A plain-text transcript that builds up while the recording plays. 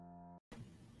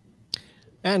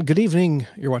And good evening.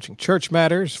 You're watching Church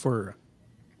Matters for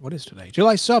what is today?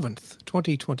 July 7th,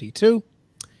 2022.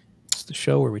 It's the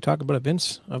show where we talk about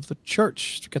events of the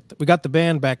church. We got the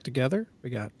band back together. We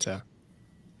got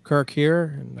Kirk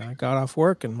here, and I got off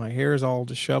work, and my hair is all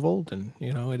disheveled, and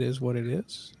it is what it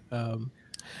is.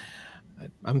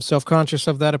 I'm self conscious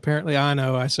of that. Apparently, I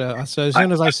know. I said as I,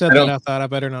 soon as I said I that, don't I thought I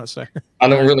better not say. I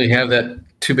don't really have that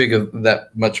too big of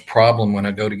that much problem when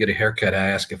I go to get a haircut. I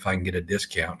ask if I can get a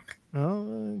discount.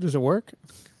 Oh, does it work?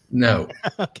 No,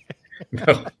 Okay,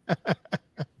 no,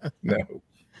 no.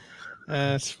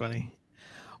 that's funny.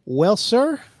 Well,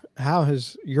 sir, how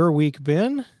has your week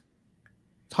been?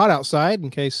 It's hot outside, in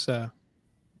case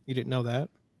you didn't know that.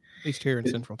 At least here in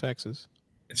It, Central Texas,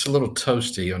 it's a little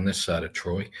toasty on this side of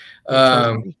Troy. a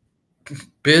little Um, toasty.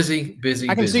 busy, busy,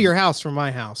 I can see busy. your house from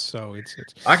my house, so it's.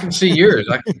 I can see yours.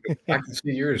 I can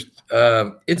see yours.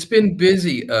 It's been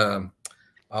busy.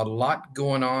 A lot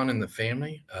going on in the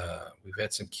family. We've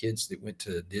had some kids that went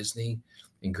to Disney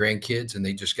and grandkids, and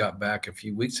they just got back a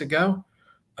few weeks ago.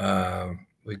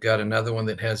 We've got another one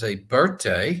that has a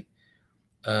birthday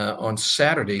on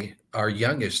Saturday. Our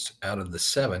youngest out of the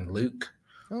seven, Luke,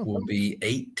 Oh, will be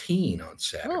 18 on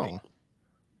Saturday, oh,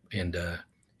 and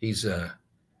he's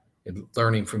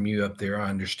learning from you up there. I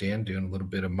understand, doing a little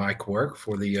bit of mic work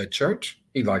for the church.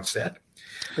 He likes that.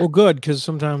 well, good, because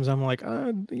sometimes I'm like,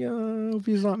 yeah, I hope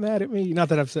he's not mad at me. Not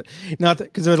that I've said, not that,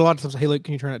 because there's a lot of times. Hey, Luke,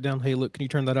 can you turn that down? Hey, Luke, can you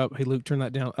turn that up? Hey, Luke, turn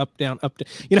that down, up, down, up,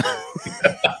 down.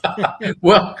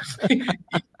 Well,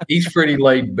 he's pretty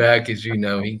laid back, as you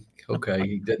know. He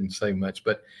didn't say much,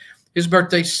 but his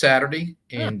birthday's Saturday,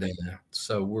 Yeah. and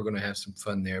so we're going to have some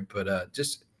fun there. But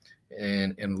just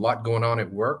and a lot going on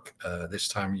at work this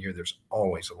time of year. There's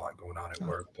always a lot going on at Oh,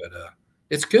 work, but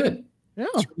it's good. yeah.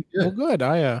 It's really Well, good.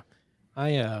 good.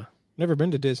 I never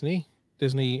been to Disney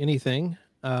anything.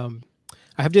 I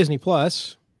have Disney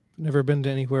Plus. Never been to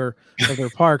anywhere of their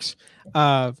parks.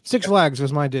 Six Flags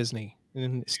was my Disney,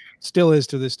 and still is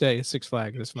to this day. Six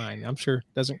Flags is mine. I'm sure it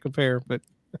doesn't compare, but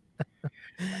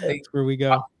Hey, that's where we I,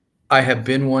 go. I have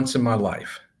been once in my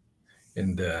life,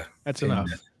 and uh, That's and enough.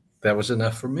 that was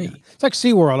enough for Yeah, me. it's like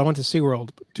SeaWorld. I went to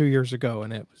SeaWorld 2 years ago,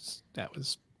 and that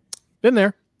was been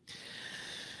there.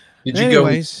 Did you go?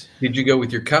 Anyways, Did you go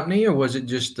with your company, or was it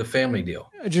just the family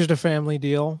deal? just a family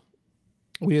deal.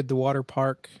 We had the water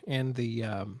park and they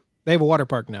have a water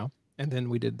park now, and then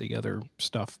we did the other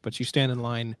stuff. But you stand in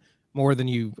line more than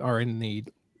you are in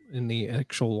the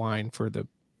actual line for the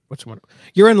what's one.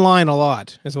 You're in line a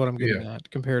lot, is what I'm Yeah. getting at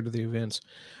compared to the events.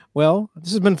 Well,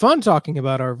 this has been fun talking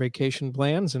about our vacation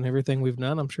plans and everything we've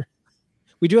done. I'm sure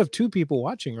we do have two people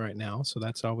watching right now, so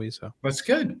that's always That's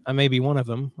good. I may be one of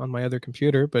them on my other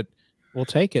computer, but we'll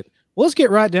take it. Well, let's get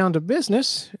right down to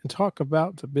business and talk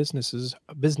about the business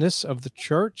of the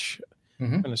church. Hmm.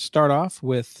 I'm going to start off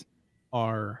with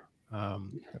our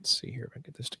let's see here if I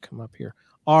get this to come up here.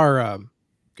 Our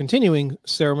continuing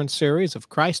sermon series of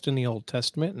Christ in the Old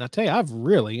Testament, and I tell you, I've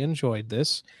really enjoyed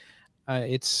this.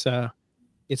 It's It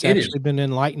is. actually been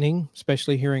enlightening,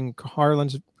 especially hearing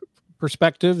Harlan's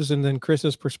perspectives and then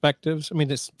Chris's perspectives. I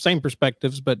mean, it's same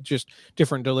perspectives, but just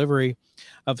different delivery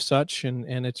of such. And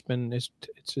it's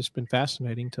just been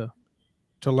fascinating to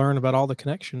learn about all the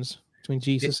connections between It,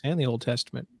 Jesus and the Old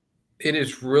Testament. it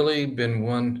has really been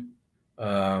one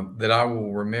that I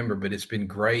will remember, but it's been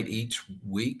great each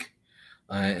week.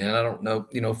 And I don't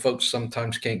know, folks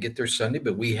sometimes can't get their Sunday,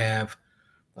 but we have,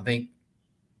 I think,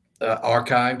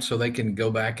 archived so they can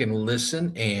go back and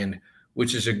listen, and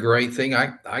which is a great thing.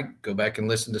 I go back and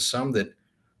listen to some that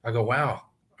I go, wow,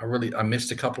 I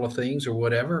missed a couple of things or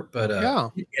whatever, but Yeah,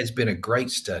 it has been a great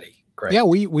study. yeah.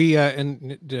 Great. We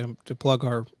and to plug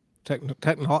our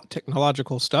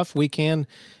technological stuff, we can.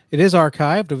 It is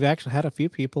archived. We've actually had a few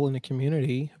people in the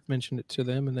community. I've mentioned it to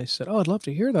them, and they said, "Oh, I'd love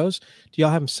to hear those. Do y'all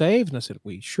have them saved?" And I said,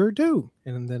 "We sure do."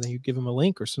 And then you give them a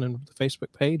link or send them to the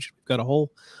Facebook page. We've got a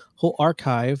whole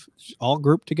archive, all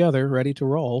grouped together, ready to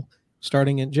roll,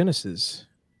 starting in Genesis.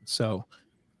 So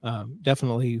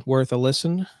definitely worth a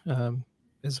listen.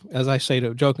 As I say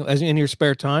to joke, as in your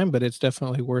spare time, but it's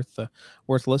definitely worth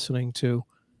listening to.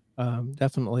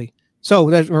 Definitely.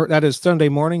 So that is Sunday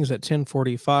mornings at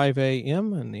 10:45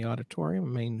 a.m. in the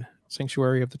auditorium, main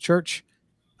sanctuary of the church.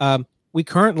 We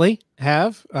currently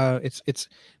have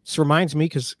this reminds me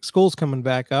because school's coming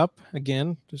back up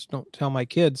again. Just don't tell my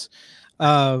kids.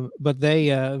 But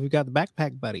we've got the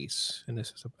Backpack Buddies, and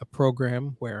this is a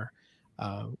program where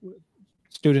uh,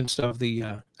 students of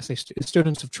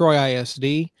students of Troy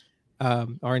ISD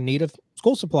are in need of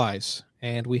school supplies,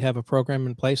 and we have a program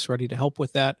in place ready to help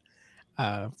with that.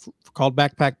 Called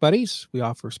Backpack Buddies. We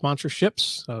offer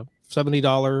sponsorships,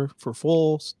 $70 for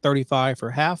full, $35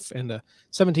 for half, and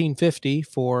 $17.50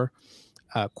 for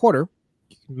quarter.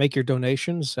 You can make your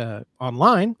donations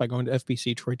online by going to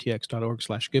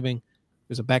fbctroytx.org/giving.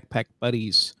 There's a Backpack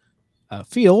Buddies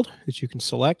field that you can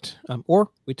select, or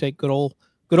we take good old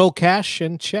cash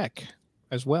and check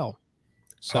as well.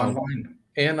 So Online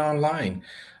and online.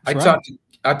 I that's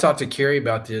right. talked to Carrie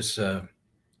about this, or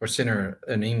sent her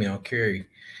an email. Carrie,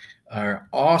 our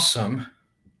awesome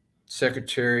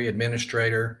secretary,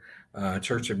 administrator,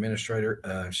 church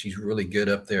administrator. She's really good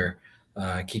up there.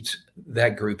 Keeps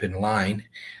that group in line.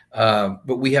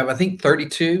 But we have, I think,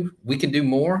 32. We can do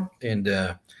more, and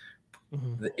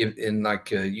and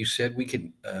like you said, we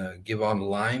can give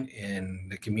online,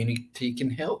 and the community can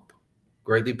help.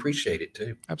 Greatly appreciate it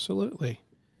too. Absolutely.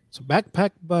 So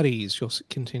Backpack Buddies, you'll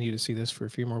continue to see this for a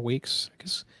few more weeks. I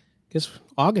guess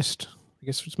August. I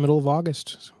guess it's middle of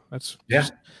August. So that's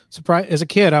surprise. As a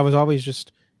kid, I was always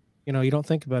just, you don't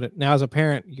think about it. Now as a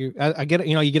parent, I get it.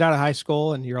 You get out of high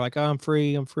school and you're like, oh, I'm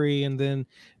free. And then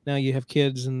now you have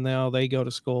kids and now they go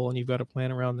to school and you've got to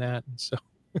plan around that. And so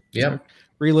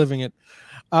reliving it.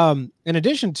 In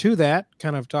addition to that,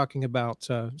 kind of talking about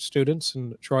students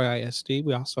in Troy ISD,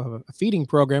 we also have a feeding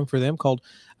program for them called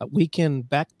Weekend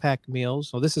Backpack Meals.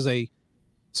 So this is a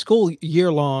school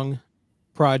year-long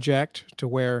project to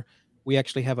where we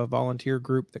actually have a volunteer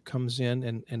group that comes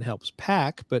in and helps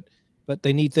pack, but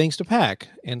they need things to pack.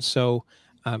 And so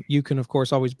you can, of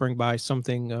course, always bring by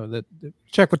something that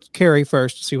check with Carrie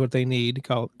first to see what they need,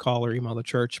 call or email the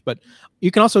church. But you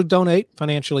can also donate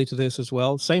financially to this as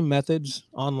well. Same methods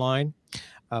online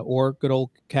or good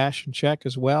old cash and check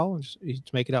as well.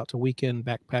 Just make it out to Weekend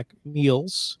Backpack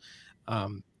Meals.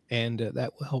 And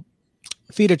that will help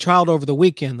feed a child over the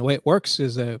weekend. The way it works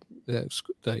is the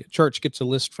church gets a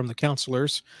list from the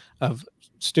counselors of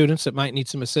students that might need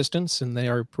some assistance, and they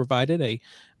are provided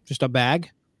just a bag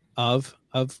of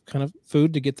kind of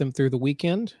food to get them through the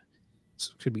weekend.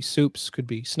 So it could be soups, could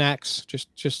be snacks,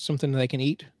 just something that they can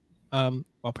eat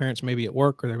while parents may be at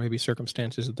work, or there may be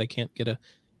circumstances that they can't get a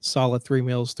solid 3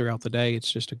 meals throughout the day.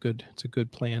 It's a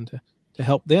good plan to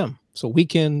help them. So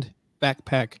Weekend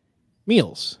Backpack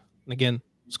Meals. And again,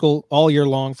 school all year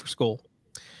long for school.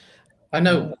 I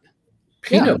know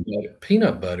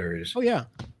peanut butter is. Oh yeah.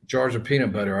 Jars of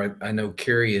peanut butter. I know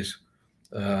Carrie has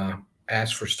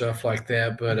asked for stuff like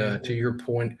that, but to your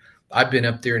point, I've been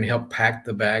up there and helped pack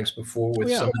the bags before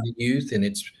with some of the youth, and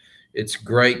it's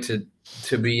great to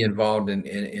be involved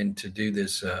and to do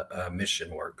this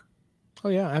mission work. Oh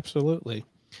yeah, absolutely.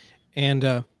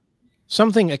 And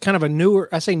something kind of a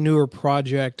newer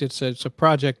project. It's a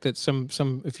project that some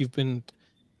if you've been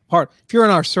if you're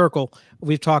in our circle,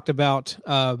 we've talked about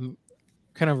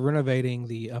kind of renovating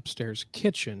the upstairs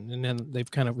kitchen, and then we've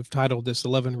titled this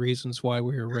 11 reasons why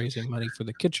we are raising money for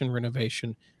the kitchen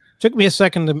renovation. Took me a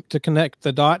second to connect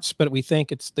the dots, but we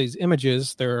think it's these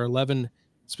images. There are 11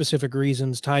 specific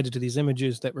reasons tied to these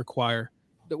images that will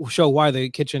show why the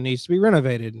kitchen needs to be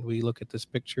renovated. And we look at this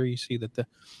picture, you see that the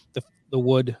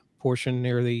wood portion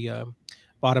near the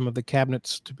bottom of the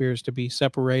cabinets appears to be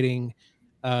separating.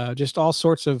 Just all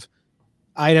sorts of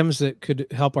items that could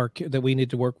help that we need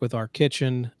to work with our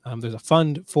kitchen. There's a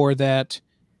fund for that.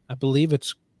 I believe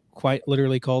it's quite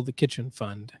literally called the Kitchen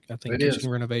Fund. I think Kitchen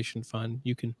Renovation Fund.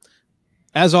 You can,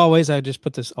 as always, I'll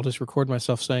just record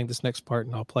myself saying this next part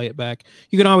and I'll play it back.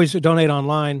 You can always donate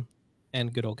online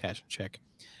and good old cash and check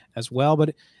as well.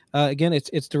 But again,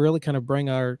 it's to really kind of bring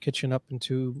our kitchen up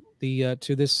into the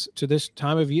to this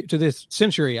time of year, to this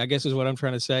century, I guess is what I'm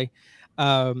trying to say.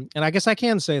 And I guess I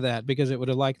can say that because it would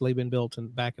have likely been built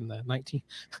back in the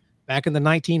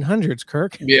 1900s,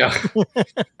 Kirk. Yeah,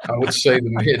 I would say the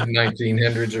mid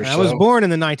 1900s or so. I was born in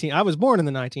the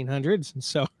 1900s, and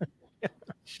so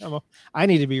I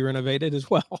need to be renovated as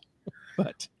well.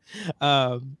 But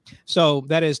so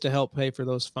that is to help pay for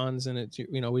those funds, and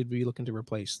we'd be looking to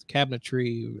replace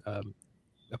cabinetry,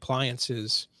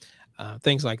 appliances.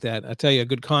 Things like that. I tell you, a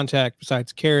good contact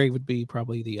besides Carrie would be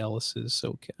probably the Ellises.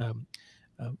 So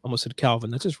almost said Calvin.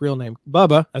 That's his real name.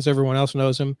 Bubba, as everyone else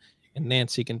knows him. And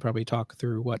Nancy can probably talk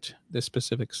through what the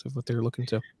specifics of what they're looking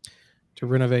to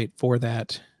renovate for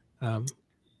that.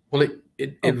 Well,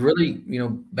 it really,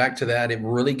 back to that, it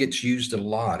really gets used a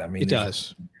lot. I mean, it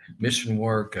does. Mission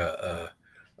work,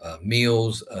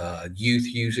 meals, youth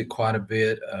use it quite a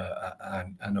bit.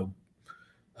 I know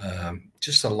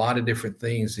just a lot of different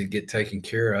things that get taken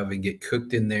care of and get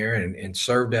cooked in there and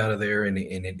served out of there. And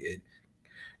it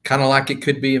kind of like it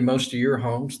could be in most of your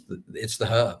homes. It's the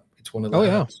hub. It's one of the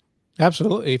hubs. Yeah,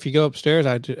 absolutely. If you go upstairs,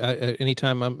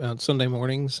 anytime I'm on Sunday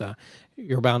mornings,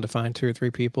 you're bound to find 2 or 3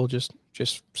 people just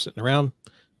sitting around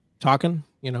talking,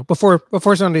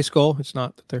 before Sunday school. It's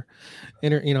not that they're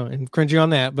and cringy on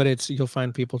that, but you'll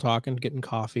find people talking, getting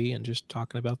coffee, and just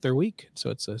talking about their week. So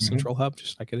it's a central hub,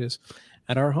 just like it is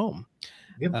at our home.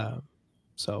 Yep.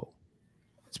 So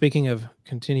speaking of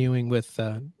continuing with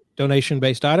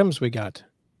donation-based items, we got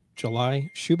July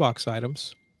shoebox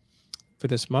items for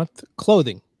this month.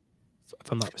 Clothing,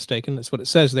 if I'm not mistaken, that's what it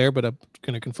says there, but I'm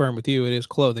going to confirm with you it is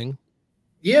clothing.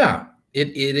 Yeah, it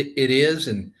is,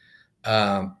 and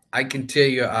I can tell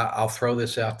you, I'll throw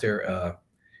this out there.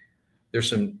 There's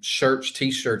some shirts,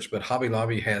 T-shirts, but Hobby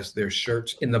Lobby has their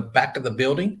shirts in the back of the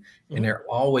building, and they're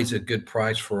always a good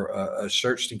price for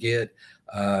shirts to get.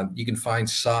 You can find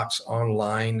socks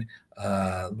online,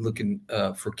 looking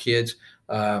for kids.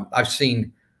 I've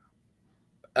seen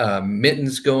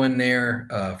mittens go in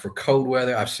there for cold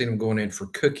weather. I've seen them going in for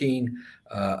cooking.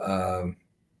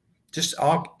 Just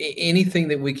anything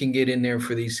that we can get in there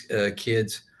for these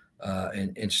kids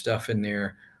and stuff in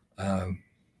there.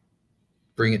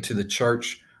 Bring it to the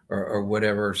church or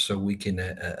whatever, so we can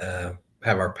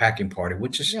have our packing party,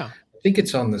 which is, I think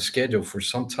it's on the schedule for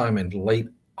sometime in late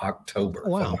October, if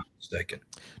I'm not mistaken.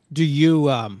 Do you,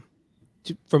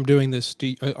 from doing this,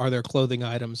 are there clothing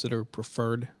items that are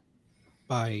preferred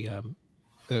by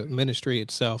the ministry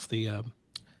itself, the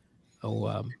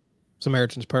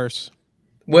Samaritan's Purse?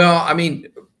 Well, I mean,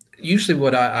 usually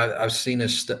what I've seen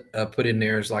us put in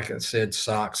there is, like I said,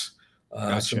 socks,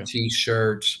 some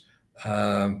T-shirts.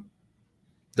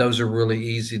 Those are really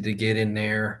easy to get in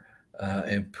there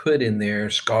and put in there.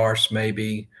 Scarves,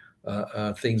 maybe,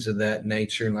 things of that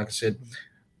nature. And like I said,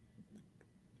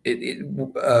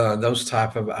 those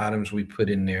type of items we put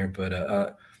in there, but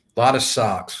a lot of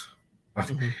socks.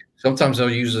 Sometimes they'll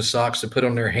use the socks to put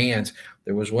on their hands.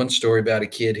 There was one story about a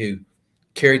kid who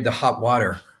carried the hot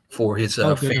water for his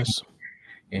family.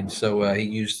 And so he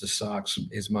used the socks,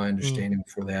 is my understanding,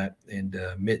 for that, and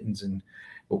mittens. And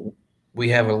we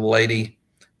have a lady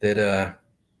that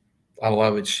I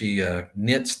love it. She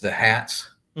knits the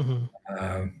hats,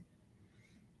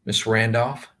 Miss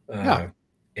Randolph.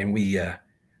 And we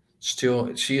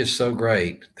she is so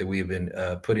great that we have been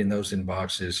putting those in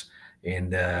boxes.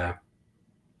 And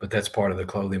but that's part of the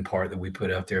clothing part that we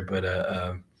put out there.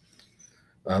 But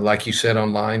like you said,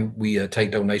 online, we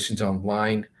take donations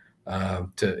online.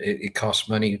 It costs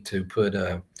money to put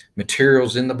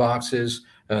materials in the boxes,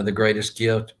 the greatest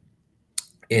gift,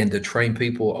 and to train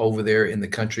people over there in the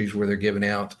countries where they're giving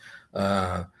out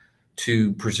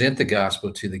to present the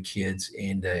gospel to the kids.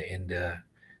 And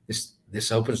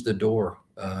this opens the door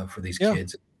for these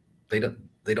kids. They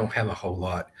don't have a whole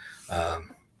lot.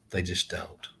 They just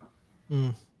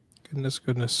don't.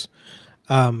 Goodness.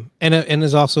 And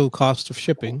there's also cost of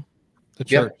shipping the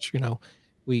church.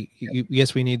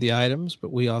 Yes, we need the items,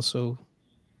 but we also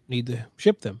need to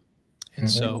ship them.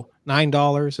 And so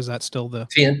 $9, is that still the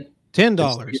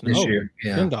 $10? This year.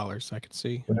 Yeah. $10. I could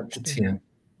see. Went up to 10.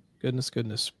 Goodness.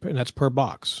 And that's per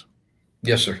box.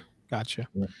 Yes, sir. Gotcha.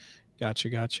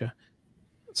 Gotcha.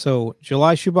 So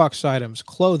July shoebox items,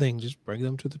 clothing, just bring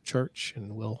them to the church,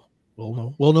 and we'll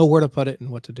know where to put it and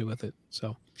what to do with it.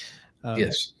 So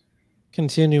yes.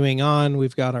 Continuing on,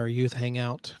 we've got our youth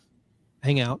hangout,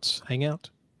 I guess,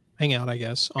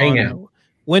 on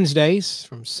Wednesdays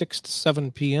from 6 to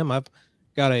 7 p.m. I've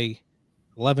got a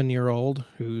 11-year-old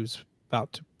who's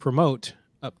about to promote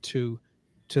up to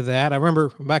that. I remember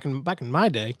back in my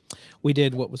day, we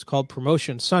did what was called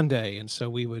Promotion Sunday, and so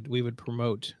we would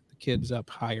promote the kids up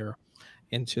higher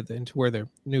into where they're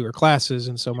newer classes.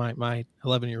 And so my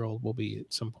 11-year-old will be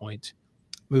at some point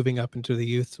moving up into the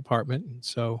youth department, and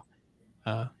so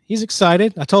he's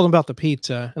excited. I told him about the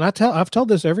pizza, and I've told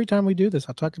this every time we do this.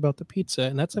 I talked about the pizza,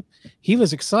 and he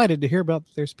was excited to hear about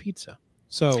there's pizza.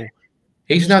 So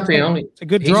he's not the only. It's a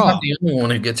good draw. He's not the only one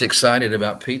who gets excited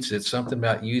about pizza. It's something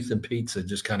about youth and pizza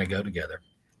just kind of go together.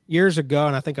 Years ago,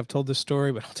 and I think I've told this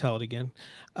story, but I'll tell it again.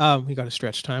 We got to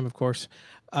stretch time, of course.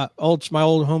 My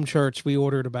old home church, we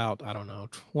ordered about,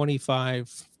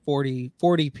 25,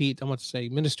 40 pizza. I want to say,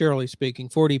 ministerially speaking,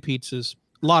 40 pizzas,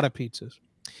 a lot of pizzas.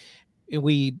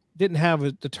 We didn't have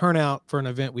the turnout for an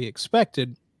event we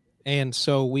expected. And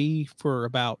so for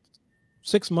about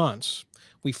 6 months,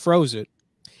 we froze it.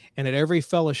 And at every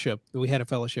fellowship, we had a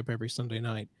fellowship every Sunday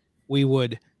night, we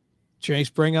would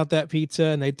bring out that pizza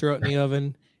and they'd throw it in the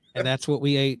oven. And that's what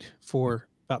we ate for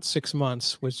about 6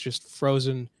 months, was just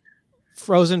frozen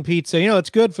pizza. It's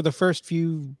good for the first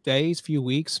few days, few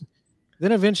weeks.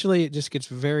 Then eventually it just gets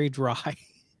very dry.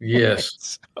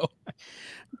 Yes. So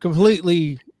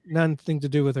completely nothing to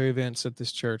do with our events at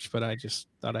this church, but I just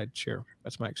thought I'd share.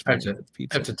 That's my experience with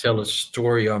pizza. I have to tell a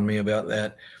story on me about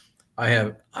that.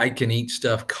 I can eat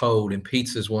stuff cold, and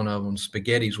pizza's one of them,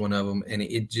 spaghetti's one of them, and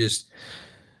it just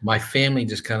my family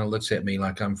just kind of looks at me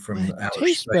like I'm Well, from it outer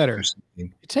tastes space or better.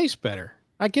 something. It tastes better.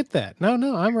 I get that. No,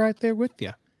 no, I'm right there with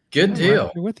you. Good I'm right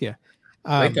deal. there with you.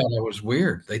 They thought I was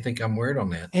weird. They think I'm weird on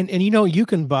that. And you know, you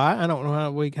can buy, I don't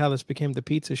know how this became the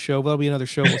pizza show, but that'll be another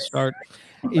show we'll start.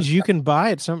 Is you can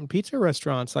buy at some pizza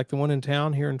restaurants like the one in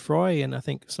town here in Troy, and I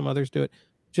think some others do it.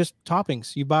 Just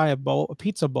toppings. You buy a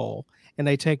pizza bowl, and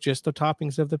they take just the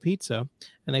toppings of the pizza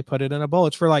and they put it in a bowl.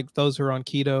 It's for like those who are on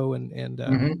keto and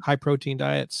Mhm. high protein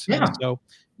diets, and Yeah. so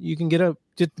you can get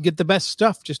the best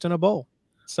stuff just in a bowl.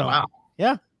 So Wow.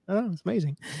 yeah, it's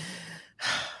amazing.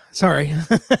 Sorry.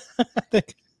 I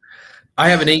think I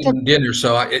haven't eaten dinner,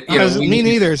 so we me need to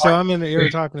neither. So depart I'm in here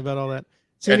talking about all that. had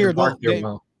to Senior park adult there a game,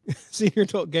 while. senior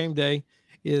adult game day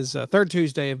is third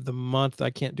Tuesday of the month. I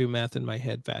can't do math in my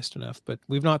head fast enough, but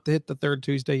we've not hit the third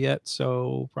Tuesday yet,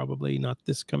 so probably not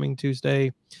this coming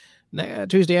Tuesday.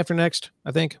 Tuesday after next,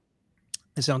 I think.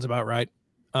 It sounds about right.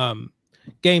 Um,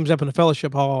 Games up in the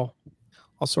fellowship hall,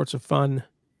 all sorts of fun,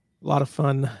 a lot of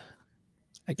fun. I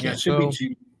Yeah, it can't should be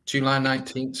go. July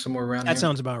 19th, somewhere around That there.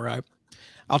 sounds about right.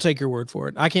 I'll take your word for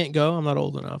it. I can't go. I'm not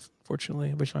old enough. Fortunately,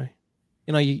 I wish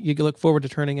you look forward to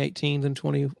turning 18 and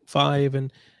 25,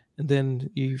 and then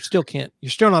you still can't. You're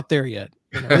still not there yet.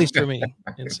 At least for me.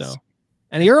 And so,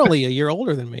 and you're only a year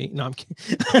older than me. No, I'm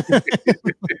kidding.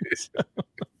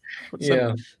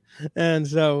 Yeah. And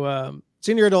so,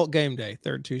 senior adult game day,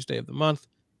 third Tuesday of the month.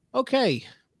 Okay,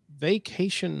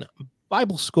 Vacation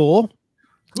Bible School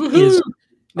Woohoo! is I'm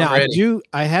now. ready.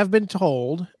 I have been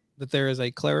told that there is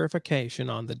a clarification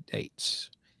on the dates.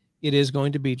 It is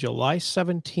going to be July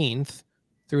 17th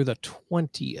through the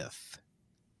 20th.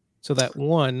 So that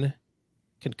one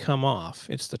can come off.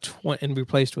 It's the 20 and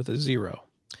replaced with a 0.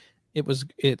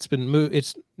 It's been moved.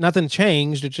 It's nothing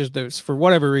changed. It's just there's for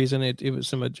whatever reason it was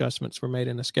some adjustments were made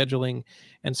in the scheduling,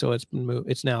 and so it's been moved.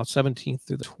 It's now 17th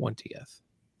through the 20th.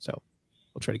 So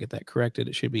we'll try to get that corrected.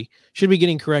 It should be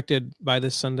getting corrected by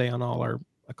this Sunday on all our,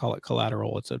 I call it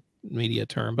collateral. It's a media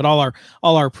term, but all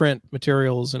our print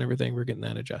materials and everything, we're getting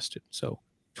that adjusted. So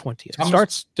 20th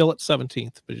starts still at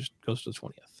 17th, but it just goes to the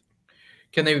 20th.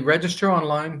 Can they register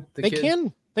online? They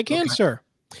can, Okay. sir.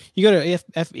 You go to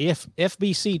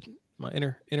FBC. My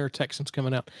inner Texan's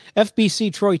coming out.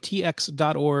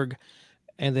 FBCTroyTX.org.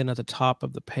 And then at the top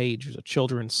of the page, there's a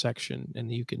children's section,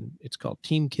 and it's called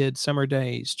Team Kids Summer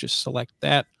Days. Just select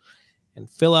that and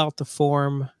fill out the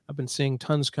form. I've been seeing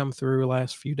tons come through the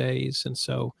last few days. And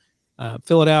so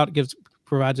fill it out. It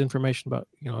provides information about,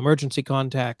 emergency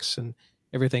contacts and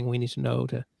everything we need to know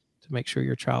to make sure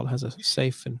your child has a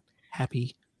safe and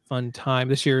happy, fun time.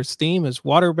 This year's theme is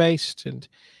water-based, and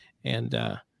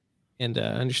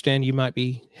understand you might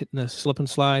be hitting a slip and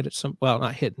slide at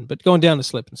not hitting, but going down the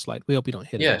slip and slide. We hope you don't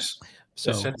hit it. Yes.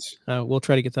 So we'll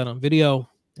try to get that on video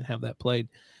and have that played.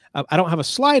 I don't have a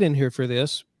slide in here for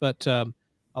this, but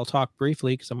I'll talk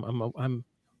briefly because I'm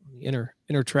the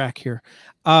inner track here.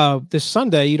 This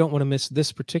Sunday, you don't want to miss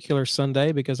this particular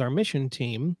Sunday because our mission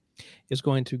team is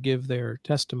going to give their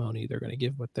testimony. They're going to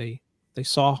give what they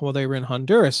saw while they were in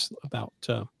Honduras about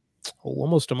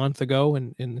almost a month ago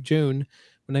in June.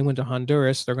 When they went to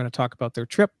Honduras, they're going to talk about their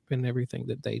trip and everything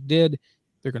that they did.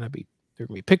 There are going to be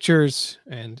pictures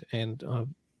and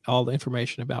all the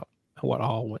information about what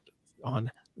all went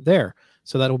on there.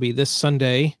 So that'll be this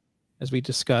Sunday as we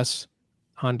discuss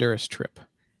Honduras trip.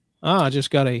 I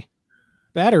just got a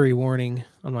battery warning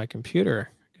on my computer.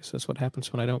 I guess that's what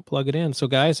happens when I don't plug it in. So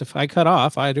guys, if I cut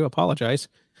off, I do apologize.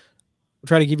 We'll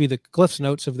try to give you the Cliff's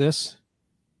notes of this.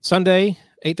 Sunday,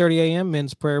 8:30 a.m.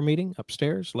 men's prayer meeting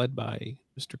upstairs, led by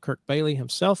Mr. Kirk Bailey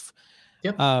himself.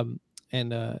 Yep.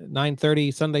 And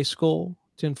 9:30 Sunday school,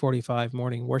 10:45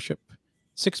 morning worship,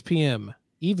 6 p.m.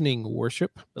 evening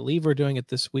worship. I believe we're doing it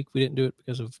this week. We didn't do it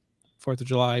because of 4th of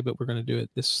July, but we're going to do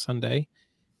it this Sunday.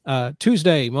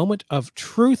 Tuesday, moment of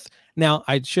truth. Now,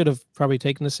 I should have probably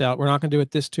taken this out. We're not going to do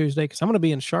it this Tuesday because I'm going to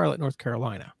be in Charlotte, North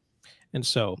Carolina. And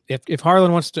so if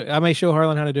Harlan wants to, I may show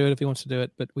Harlan how to do it if he wants to do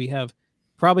it, but we have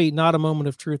probably not a moment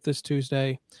of truth this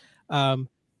Tuesday. Wednesday.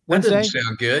 That doesn't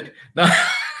sound good.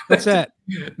 What's that?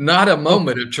 Not a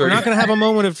moment of truth. We're not going to have a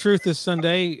moment of truth this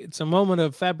Sunday. It's a moment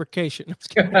of fabrication.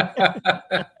 We're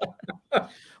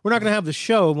not going to have the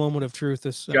show moment of truth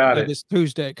this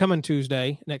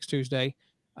Tuesday, next Tuesday.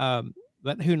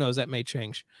 But who knows, that may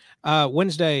change.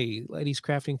 Wednesday, ladies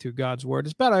crafting through God's word.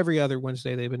 It's about every other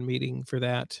Wednesday they've been meeting for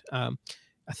that. I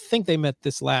think they met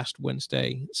this last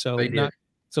Wednesday. So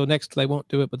next they won't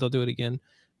do it, but they'll do it again.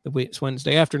 It's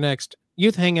Wednesday after next.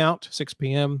 Youth hangout, 6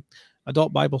 p.m.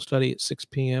 Adult Bible study at 6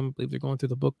 p.m. I believe they're going through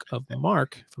the book of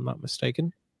Mark, if I'm not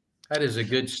mistaken. That is a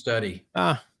good study.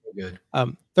 Ah, Good.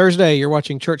 Thursday, you're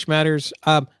watching Church Matters.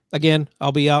 Again,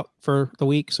 I'll be out for the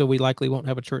week, so we likely won't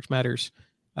have a Church Matters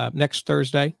next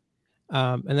Thursday.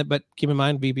 But keep in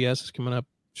mind, VBS is coming up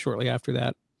shortly after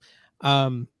that.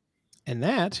 And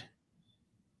that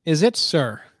is it,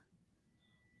 sir.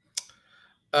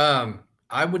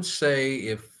 I would say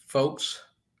if folks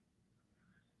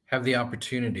have the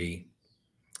opportunity,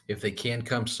 if they can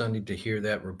come Sunday to hear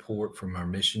that report from our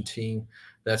mission team,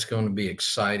 that's going to be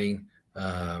exciting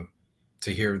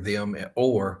to hear them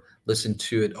or listen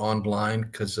to it online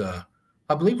because I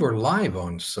believe we're live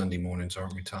on Sunday mornings,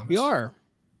 aren't we, Thomas? We are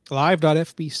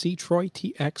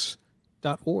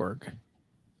live.fbctroytx.org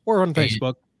or on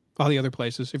Facebook, all the other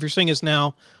places. If you're seeing us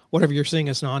now, whatever you're seeing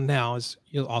us on now is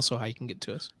also how you can get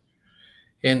to us.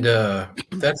 And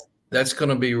that's going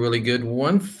to be really good.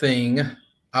 One thing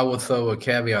I will throw a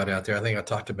caveat out there. I think I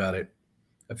talked about it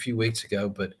a few weeks ago,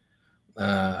 but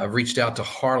I've reached out to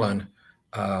Harlan,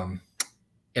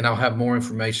 and I'll have more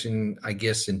information, I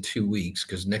guess, in 2 weeks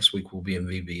because next week we'll be in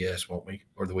VBS, won't we?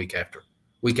 Or the week after?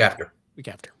 Week after.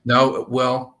 No,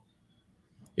 well,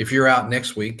 if you're out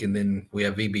next week and then we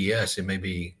have VBS, it may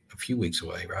be a few weeks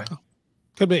away, right? Oh,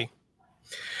 could be.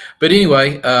 But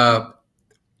anyway, I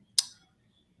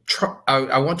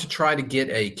want to try to get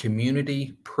a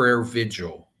community prayer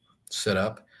vigil set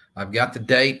up. I've got the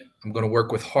date. I'm going to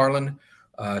work with Harlan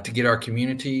to get our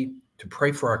community to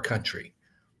pray for our country,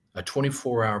 a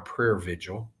 24-hour prayer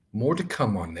vigil. More to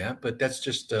come on that, but that's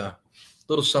just a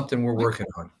little something we're working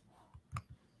on.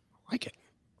 Like it.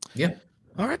 Yeah.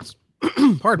 All right.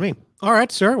 Pardon me. All right,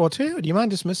 sir. Well, too, do you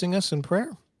mind dismissing us in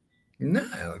prayer? No.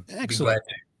 Excellent.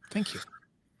 Thank you.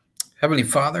 Heavenly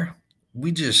Father,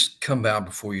 we just come bow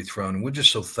before your throne, and we're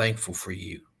just so thankful for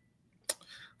you.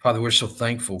 Father, we're so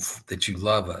thankful that you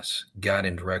love us, guide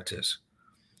and direct us.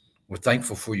 We're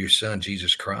thankful for your Son,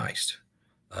 Jesus Christ.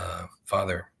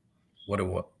 Father, what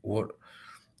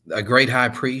a great high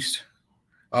priest,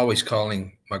 always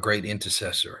calling my great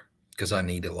intercessor, because I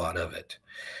need a lot of it.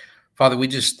 Father, we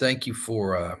just thank you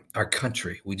for our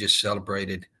country. We just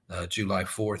celebrated July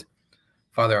 4th.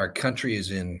 Father, our country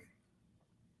is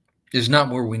not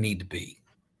where we need to be.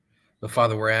 But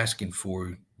Father, we're asking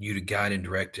for you to guide and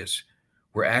direct us.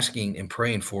 We're asking and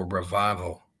praying for a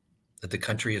revival that the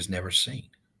country has never seen.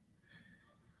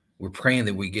 We're praying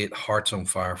that we get hearts on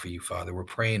fire for you, Father. We're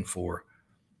praying for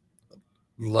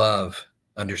love,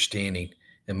 understanding,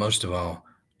 and most of all,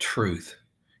 truth,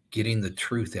 getting the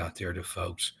truth out there to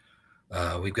folks.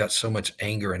 We've got so much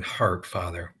anger and hurt,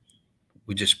 Father.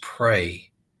 We just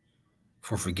pray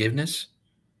for forgiveness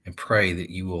and pray that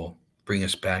you will bring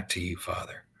us back to you,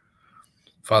 Father.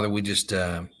 Father, we just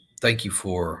thank you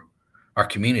for our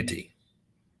community.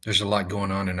 There's a lot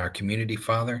going on in our community,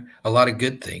 Father, a lot of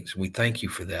good things. We thank you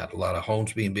for that. A lot of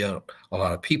homes being built, a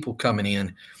lot of people coming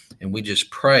in, and we just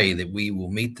pray that we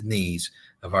will meet the needs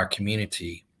of our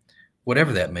community,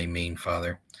 whatever that may mean,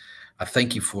 Father. I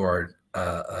thank you for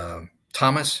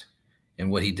Thomas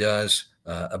and what he does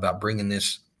about bringing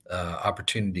this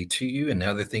opportunity to you and the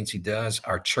other things he does.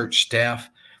 Our church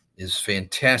staff is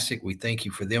fantastic. We thank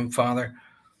you for them, Father.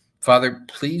 Father,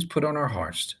 please put on our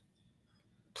hearts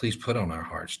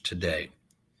today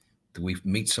that we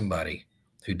meet somebody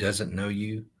who doesn't know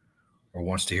you or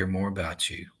wants to hear more about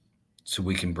you so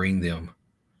we can bring them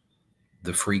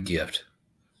the free gift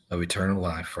of eternal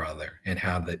life, Father, and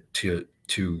how to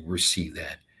receive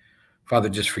that. Father,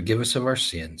 just forgive us of our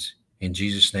sins. In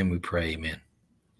Jesus' name we pray, amen.